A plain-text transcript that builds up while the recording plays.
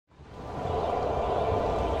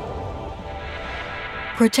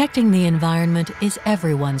Protecting the environment is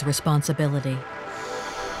everyone's responsibility.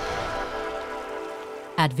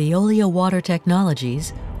 At Veolia Water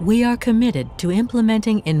Technologies, we are committed to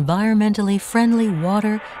implementing environmentally friendly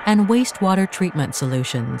water and wastewater treatment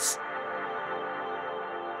solutions.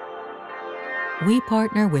 We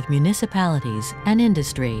partner with municipalities and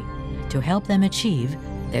industry to help them achieve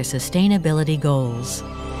their sustainability goals.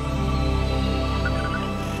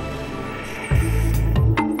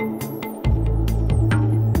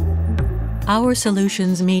 Our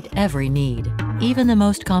solutions meet every need, even the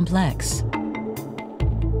most complex.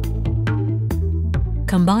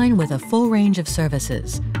 Combined with a full range of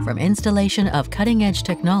services, from installation of cutting-edge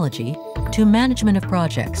technology to management of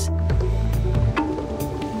projects,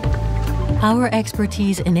 our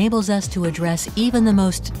expertise enables us to address even the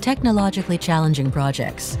most technologically challenging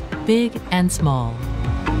projects, big and small.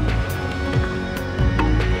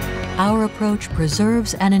 Our approach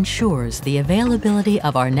preserves and ensures the availability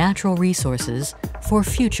of our natural resources for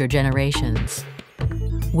future generations.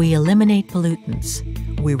 We eliminate pollutants,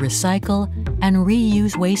 we recycle and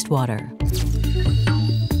reuse wastewater.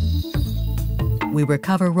 We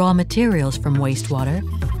recover raw materials from wastewater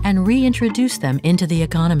and reintroduce them into the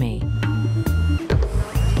economy.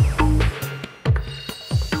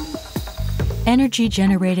 Energy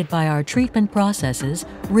generated by our treatment processes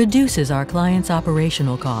reduces our clients'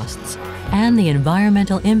 operational costs and the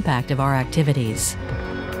environmental impact of our activities.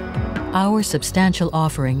 Our substantial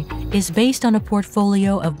offering is based on a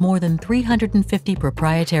portfolio of more than 350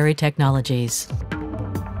 proprietary technologies.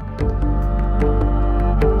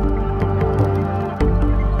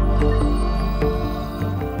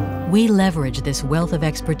 We leverage this wealth of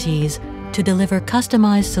expertise to deliver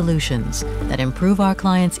customized solutions that improve our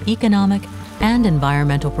clients' economic and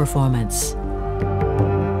environmental performance.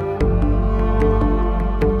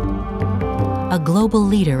 A global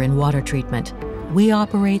leader in water treatment, we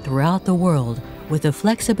operate throughout the world with the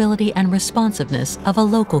flexibility and responsiveness of a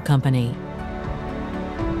local company.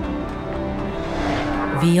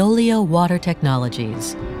 Veolia Water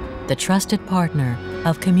Technologies, the trusted partner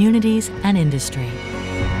of communities and industry.